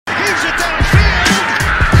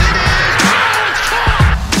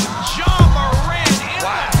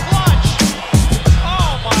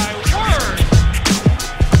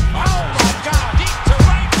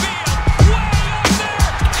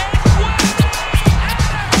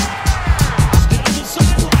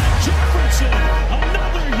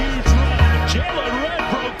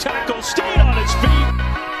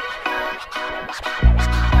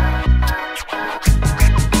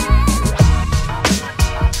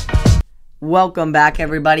Welcome back,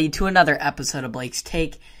 everybody, to another episode of Blake's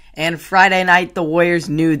Take. And Friday night, the Warriors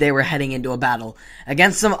knew they were heading into a battle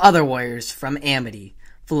against some other Warriors from Amity.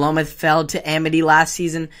 Philomath fell to Amity last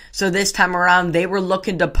season, so this time around, they were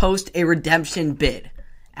looking to post a redemption bid.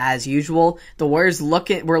 As usual, the Warriors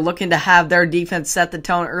were looking to have their defense set the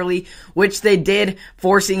tone early, which they did,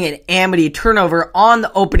 forcing an Amity turnover on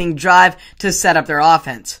the opening drive to set up their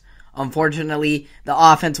offense. Unfortunately, the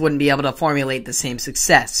offense wouldn't be able to formulate the same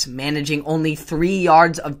success, managing only 3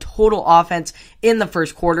 yards of total offense in the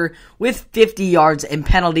first quarter, with 50 yards and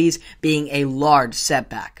penalties being a large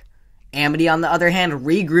setback. Amity, on the other hand,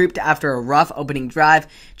 regrouped after a rough opening drive,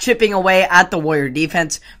 chipping away at the Warrior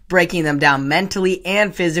defense, breaking them down mentally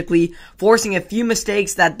and physically, forcing a few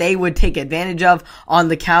mistakes that they would take advantage of on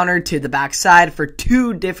the counter to the backside for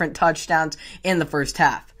 2 different touchdowns in the first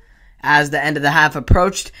half. As the end of the half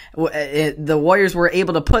approached, the Warriors were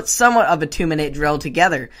able to put somewhat of a 2-minute drill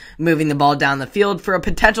together, moving the ball down the field for a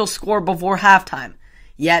potential score before halftime.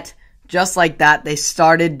 Yet, just like that,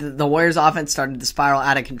 the Warriors offense started to spiral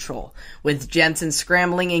out of control, with Jensen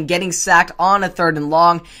scrambling and getting sacked on a 3rd and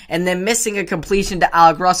long, and then missing a completion to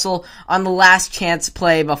Alec Russell on the last chance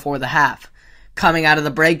play before the half. Coming out of the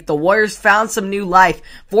break, the Warriors found some new life,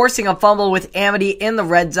 forcing a fumble with Amity in the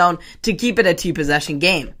red zone to keep it a 2-possession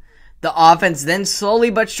game. The offense then slowly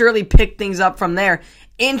but surely picked things up from there,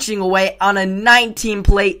 inching away on a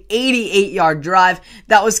 19-play, 88-yard drive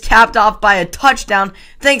that was capped off by a touchdown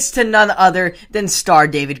thanks to none other than star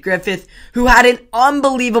David Griffith, who had an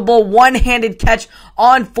unbelievable one-handed catch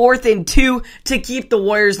on 4th and 2 to keep the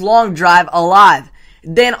Warriors' long drive alive.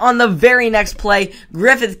 Then on the very next play,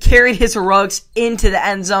 Griffith carried his heroics into the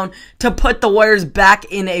end zone to put the Warriors back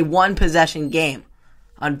in a 1-possession game.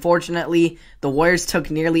 Unfortunately, the Warriors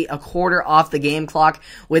took nearly a quarter off the game clock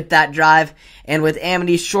with that drive, and with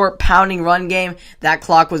Amity's short pounding run game, that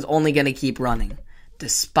clock was only going to keep running.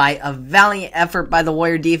 Despite a valiant effort by the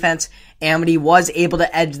Warrior defense, Amity was able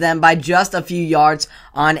to edge them by just a few yards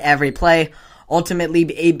on every play, ultimately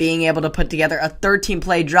being able to put together a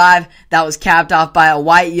 13-play drive that was capped off by a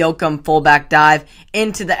Wyatt Yoakam fullback dive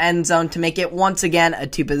into the end zone to make it once again a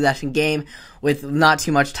 2-possession game with not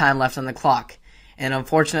too much time left on the clock. And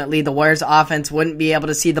unfortunately, the Warriors offense wouldn't be able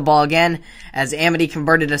to see the ball again, as Amity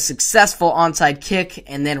converted a successful onside kick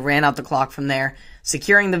and then ran out the clock from there,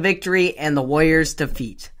 securing the victory and the Warriors'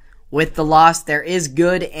 defeat. With the loss, there is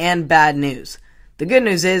good and bad news. The good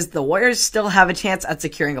news is the Warriors still have a chance at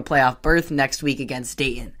securing a playoff berth next week against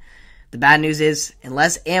Dayton. The bad news is,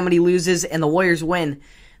 unless Amity loses and the Warriors win,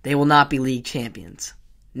 they will not be league champions.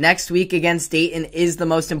 Next week against Dayton is the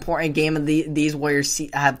most important game of these Warriors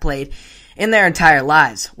have played in their entire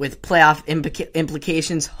lives, with playoff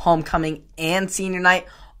implications, homecoming, and senior night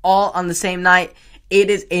all on the same night. It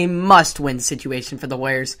is a must-win situation for the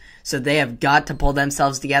Warriors, so they have got to pull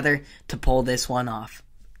themselves together to pull this one off.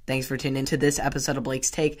 Thanks for tuning into this episode of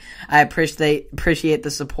Blake's Take. I appreciate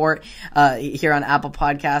the support here on Apple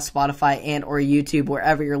Podcasts, Spotify, and or YouTube,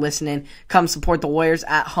 wherever you're listening. Come support the Warriors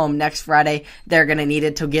at home next Friday. They're going to need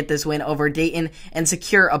it to get this win over Dayton and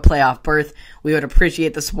secure a playoff berth. We would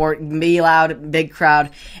appreciate the support. Be loud, big crowd,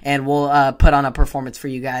 and we'll put on a performance for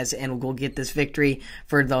you guys, and we'll get this victory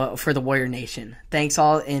for the Warrior Nation. Thanks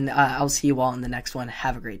all, and I'll see you all in the next one.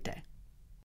 Have a great day.